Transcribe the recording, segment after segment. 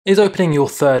Is opening your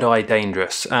third eye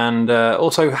dangerous? And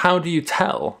also, how do you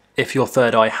tell if your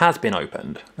third eye has been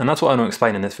opened? And that's what I'm going to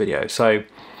explain in this video. So,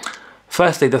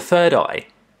 firstly, the third eye.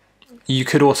 You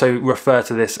could also refer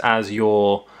to this as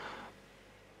your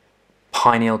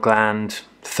pineal gland,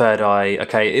 third eye.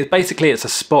 Okay, it's a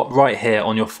spot right here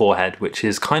on your forehead, which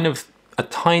is kind of a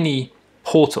tiny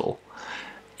portal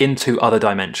into other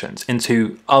dimensions,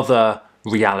 into other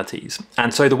realities.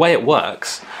 And so the way it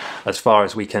works, as far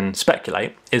as we can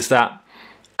speculate, is that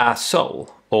our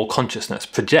soul or consciousness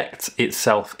projects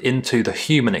itself into the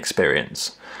human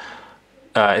experience.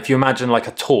 If you imagine like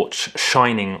a torch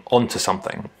shining onto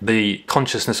something, the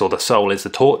consciousness or the soul is the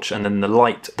torch, and then the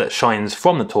light that shines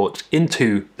from the torch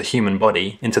into the human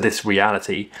body, into this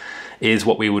reality, is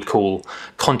what we would call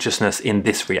consciousness in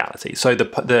this reality. So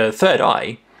the third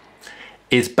eye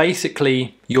is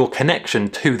basically your connection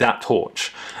to that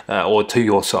torch or to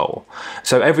your soul.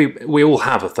 So we all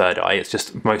have a third eye. It's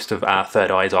just most of our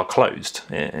third eyes are closed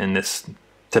in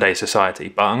today's society.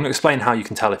 But I'm going to explain how you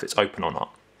can tell if it's open or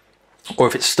not, or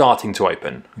if it's starting to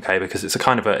open. Okay, because it's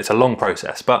a long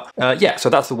process. But yeah, so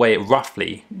that's the way it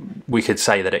roughly we could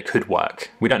say that it could work.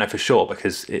 We don't know for sure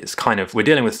because we're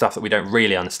dealing with stuff that we don't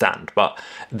really understand. But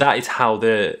that is how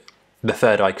the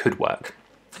third eye could work.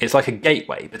 It's like a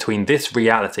gateway between this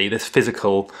reality, this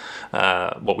physical,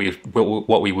 what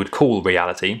we would call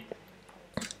reality,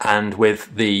 and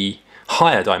with the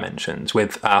higher dimensions,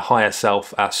 with our higher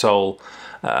self, our soul,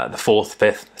 the fourth,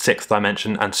 fifth, sixth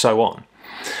dimension, and so on.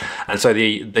 And so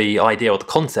the idea or the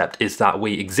concept is that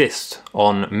we exist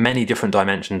on many different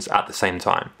dimensions at the same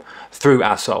time through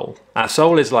our soul. Our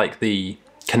soul is like the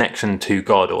connection to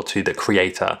God or to the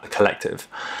creator, the collective.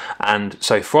 And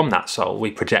so from that soul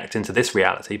we project into this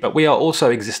reality, but we also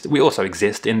exist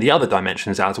in the other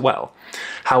dimensions as well.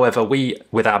 However,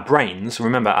 with our brains,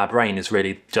 remember our brain is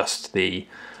really just the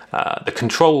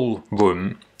control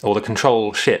room or the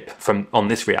control ship on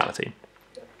this reality.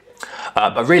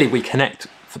 But really we connect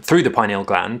through the pineal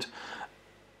gland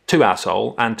to our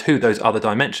soul and to those other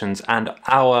dimensions and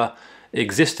our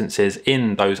existences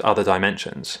in those other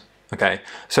dimensions. Okay,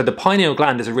 so the pineal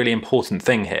gland is a really important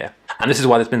thing here. And this is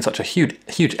why there's been such a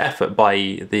huge effort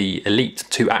by the elite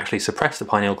to actually suppress the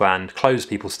pineal gland, close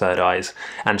people's third eyes,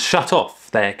 and shut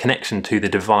off their connection to the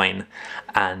divine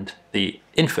and the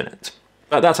infinite.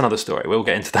 But that's another story. We'll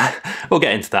get into that. We'll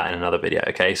get into that in another video,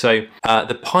 okay? So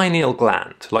the pineal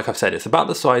gland, like I've said, it's about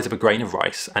the size of a grain of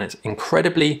rice and it's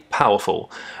incredibly powerful.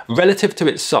 Relative to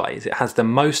its size, it has the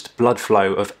most blood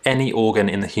flow of any organ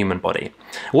in the human body.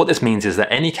 What this means is that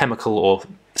any chemical or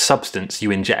substance you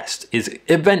ingest is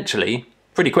eventually,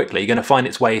 pretty quickly, going to find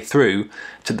its way through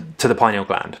to the pineal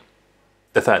gland,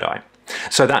 the third eye.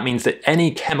 So that means that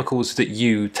any chemicals that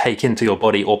you take into your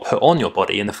body or put on your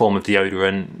body in the form of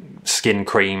deodorant, skin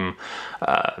cream,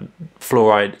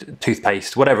 fluoride,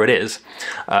 toothpaste, whatever it is,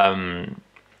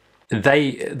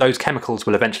 those chemicals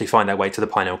will eventually find their way to the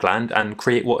pineal gland and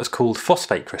create what is called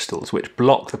phosphate crystals, which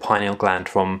block the pineal gland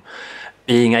from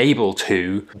being able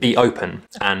to be open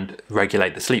and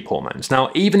regulate the sleep hormones.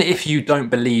 Now, even if you don't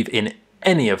believe in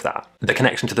any of that, the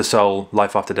connection to the soul,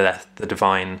 life after death, the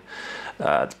divine,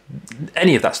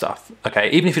 any of that stuff, okay,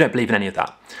 even if you don't believe in any of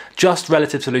that, just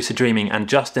relative to lucid dreaming and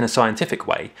just in a scientific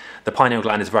way, the pineal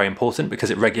gland is very important because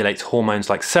it regulates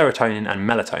hormones like serotonin and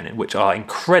melatonin, which are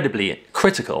incredibly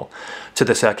critical to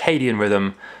the circadian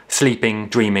rhythm, sleeping,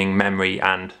 dreaming, memory,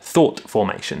 and thought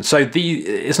formation. So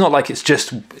it's not like it's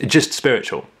just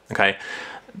spiritual, okay?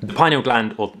 The pineal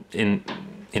gland, or in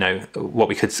what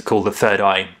we could call the third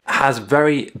eye, has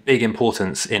very big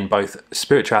importance in both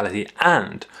spirituality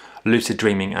and lucid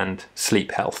dreaming and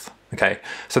sleep health. Okay,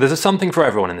 so there's something for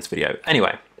everyone in this video.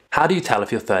 Anyway, how do you tell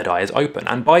if your third eye is open?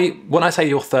 And when I say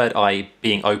your third eye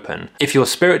being open, if you're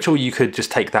spiritual, you could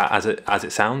just take that as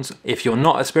it sounds. If you're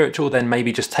not a spiritual, then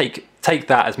maybe just take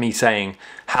that as me saying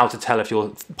how to tell if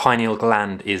your pineal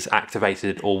gland is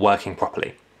activated or working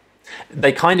properly.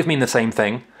 They kind of mean the same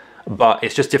thing, but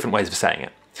it's just different ways of saying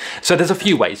it. So there's a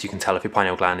few ways you can tell if your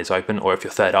pineal gland is open or if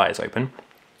your third eye is open.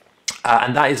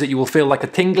 And that is that you will feel like a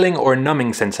tingling or a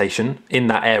numbing sensation in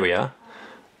that area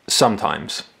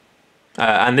sometimes.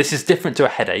 And this is different to a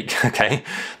headache, okay?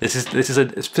 This is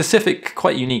a specific,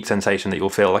 quite unique sensation that you'll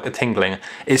feel, like a tingling,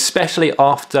 especially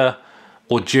after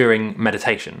or during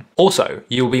meditation. Also,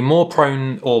 you'll be more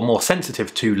prone or more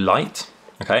sensitive to light,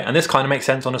 okay? And this kind of makes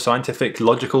sense on a scientific,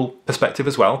 logical perspective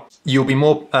as well. You'll be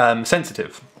more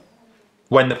sensitive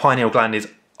when the pineal gland is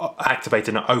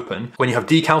activated and open. When you have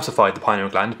decalcified the pineal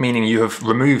gland, meaning you have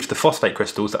removed the phosphate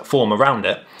crystals that form around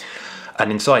it,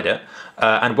 and inside it.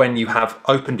 And when you have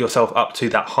opened yourself up to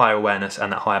that higher awareness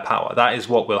and that higher power, that is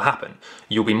what will happen.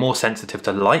 You'll be more sensitive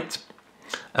to light.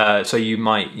 So you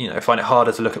might, find it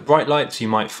harder to look at bright lights. You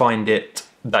might find it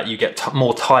that you get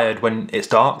more tired when it's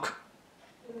dark.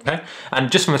 Okay?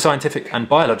 And just from a scientific and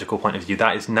biological point of view,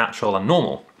 that is natural and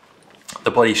normal.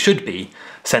 The body should be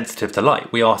sensitive to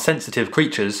light. We are sensitive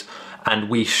creatures, and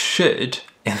we should,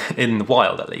 in the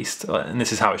wild at least, and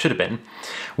this is how it should have been,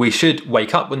 we should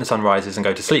wake up when the sun rises and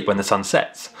go to sleep when the sun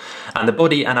sets. And the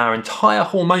body and our entire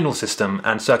hormonal system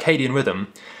and circadian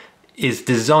rhythm is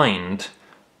designed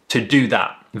to do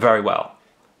that very well.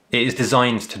 It is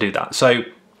designed to do that. So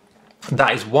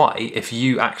that is why, if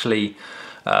you actually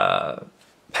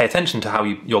pay attention to how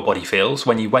your body feels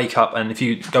when you wake up, and if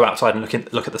you go outside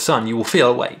and look at the sun, you will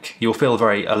feel awake. You'll feel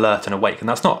very alert and awake, and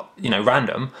that's not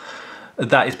random.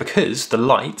 That is because the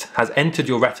light has entered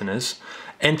your retinas,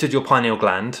 entered your pineal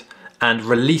gland, and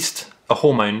released a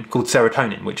hormone called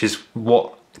serotonin, which is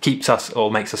what keeps us or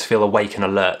makes us feel awake and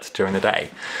alert during the day.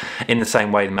 In the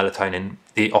same way, the melatonin,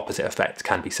 the opposite effect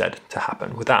can be said to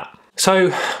happen with that. So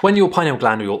when your pineal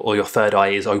gland or your third eye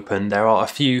is open, there are a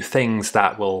few things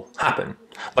that will happen.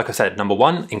 Like I said, number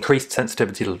one, increased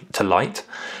sensitivity to light.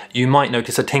 You might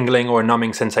notice a tingling or a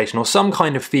numbing sensation or some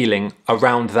kind of feeling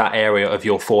around that area of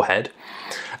your forehead.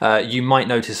 You might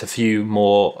notice a few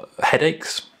more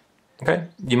headaches. Okay,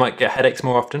 you might get headaches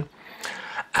more often.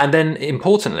 And then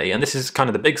importantly, and this is kind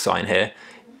of the big sign here,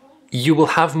 you will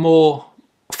have more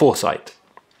foresight.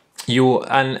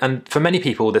 And for many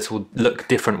people, this will look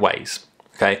different ways.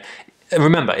 Okay,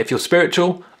 remember, if you're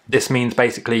spiritual, this means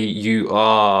basically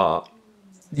you're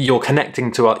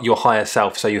connecting to your higher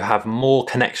self, so you have more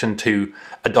connection to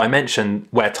a dimension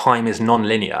where time is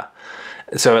non-linear.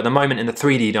 So at the moment in the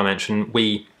 3D dimension,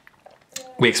 we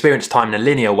experience time in a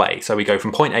linear way. So we go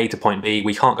from point A to point B,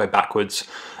 we can't go backwards,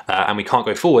 and we can't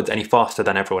go forwards any faster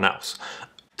than everyone else.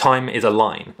 Time is a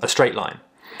line, a straight line,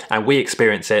 and we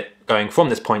experience it going from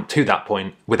this point to that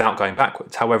point without going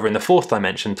backwards. However, in the fourth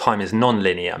dimension, time is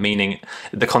non-linear, meaning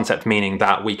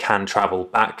that we can travel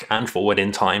back and forward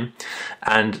in time,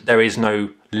 and there is no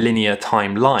linear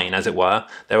time line, as it were.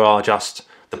 There are just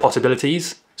the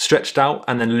possibilities stretched out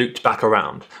and then looped back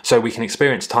around. So we can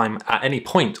experience time at any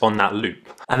point on that loop.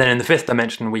 And then in the fifth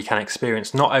dimension, we can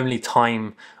experience not only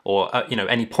time or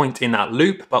any point in that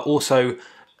loop, but also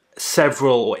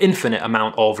several or infinite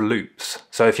amount of loops.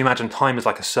 So if you imagine time is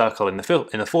like a circle in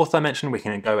the fourth dimension, we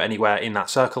can go anywhere in that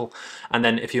circle. And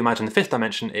then if you imagine the fifth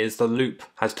dimension is the loop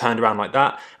has turned around like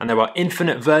that, and there are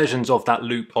infinite versions of that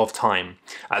loop of time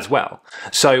as well.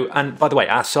 So, and by the way,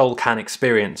 our soul can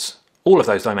experience all of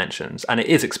those dimensions, and it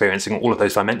is experiencing all of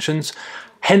those dimensions.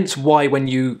 Hence why when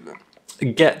you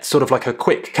get sort of like a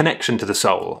quick connection to the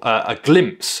soul, a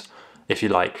glimpse, if you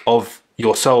like, of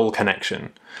your soul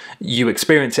connection, you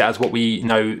experience it as what we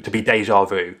know to be deja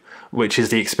vu, which is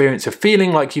the experience of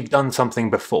feeling like you've done something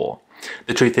before.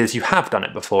 The truth is you have done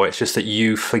it before, it's just that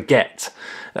you forget.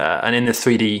 And in this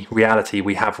 3D reality,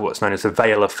 we have what's known as the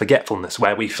veil of forgetfulness,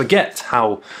 where we forget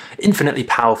how infinitely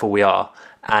powerful we are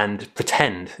and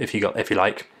pretend, if you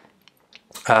like,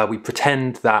 we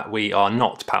pretend that we are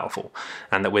not powerful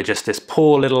and that we're just this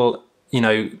poor little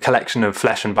collection of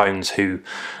flesh and bones who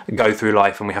go through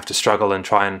life, and we have to struggle and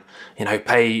try and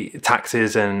pay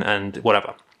taxes and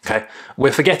whatever. Okay,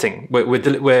 we're forgetting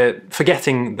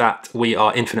that we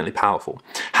are infinitely powerful.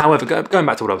 However, going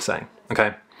back to what I was saying,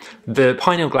 okay, the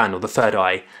pineal gland or the third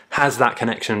eye has that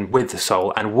connection with the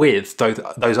soul and with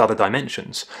those other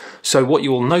dimensions. So what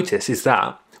you will notice is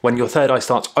that when your third eye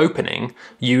starts opening,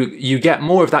 you get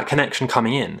more of that connection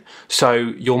coming in. So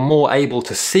you're more able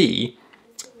to see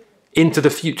into the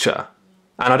future.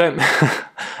 And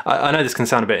I know this can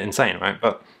sound a bit insane, right?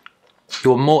 But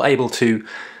you're more able to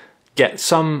get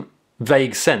some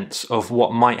vague sense of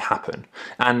what might happen.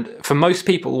 And for most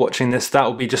people watching this, that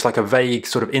will be just like a vague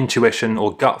sort of intuition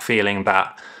or gut feeling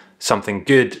that something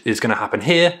good is going to happen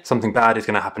here, something bad is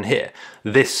going to happen here.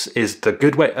 This is the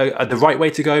good way, the right way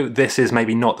to go. This is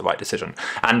maybe not the right decision.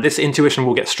 And this intuition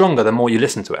will get stronger the more you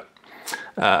listen to it.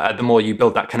 The more you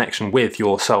build that connection with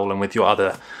your soul and with your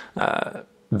other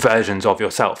versions of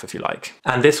yourself, if you like.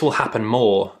 And this will happen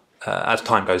more as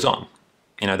time goes on.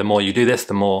 The more you do this,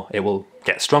 the more it will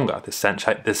get stronger.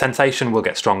 The sensation will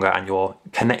get stronger, and your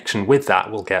connection with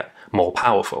that will get more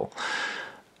powerful.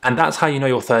 And that's how you know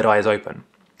your third eye is open.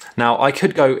 Now, I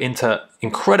could go into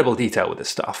incredible detail with this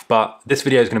stuff, but this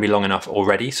video is going to be long enough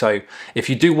already. So if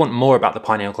you do want more about the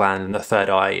pineal gland and the third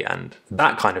eye and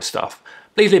that kind of stuff,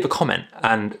 please leave a comment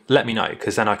and let me know,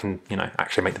 because then I can,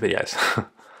 actually make the videos.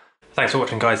 Thanks for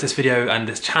watching, guys. This video and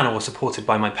this channel was supported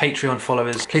by my Patreon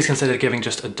followers. Please consider giving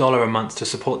just $1 a month to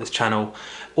support this channel,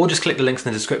 or just click the links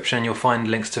in the description. You'll find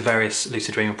links to various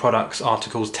lucid dreaming products,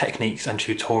 articles, techniques, and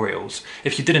tutorials.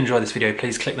 If you did enjoy this video,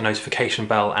 please click the notification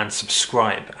bell and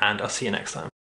subscribe, and I'll see you next time.